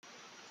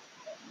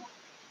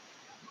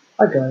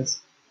Hi guys,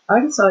 I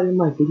decided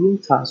my video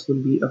task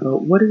would be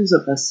about what is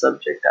the best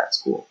subject at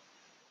school.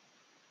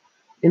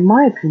 In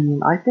my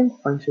opinion, I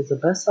think French is the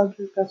best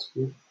subject at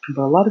school,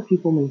 but a lot of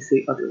people may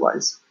say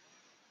otherwise.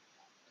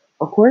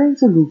 According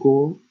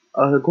to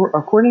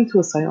according to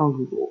a site on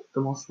Google,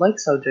 the most liked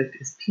subject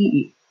is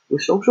PE,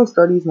 with social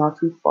studies not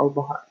too far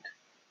behind.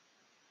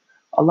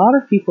 A lot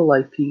of people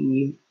like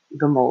PE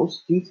the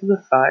most due to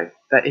the fact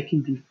that it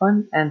can be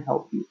fun and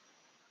healthy.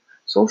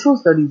 Social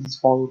studies is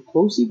followed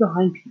closely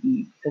behind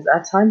PE because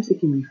at times it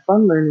can be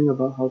fun learning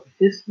about how the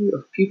history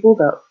of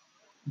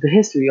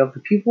the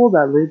people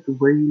that lived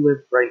where you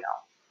live right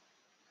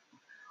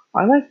now.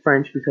 I like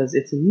French because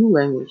it's a new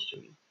language to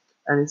me,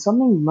 and it's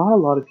something not a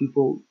lot of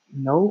people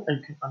know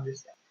and can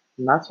understand.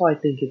 And that's why I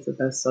think it's the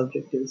best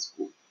subject in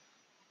school.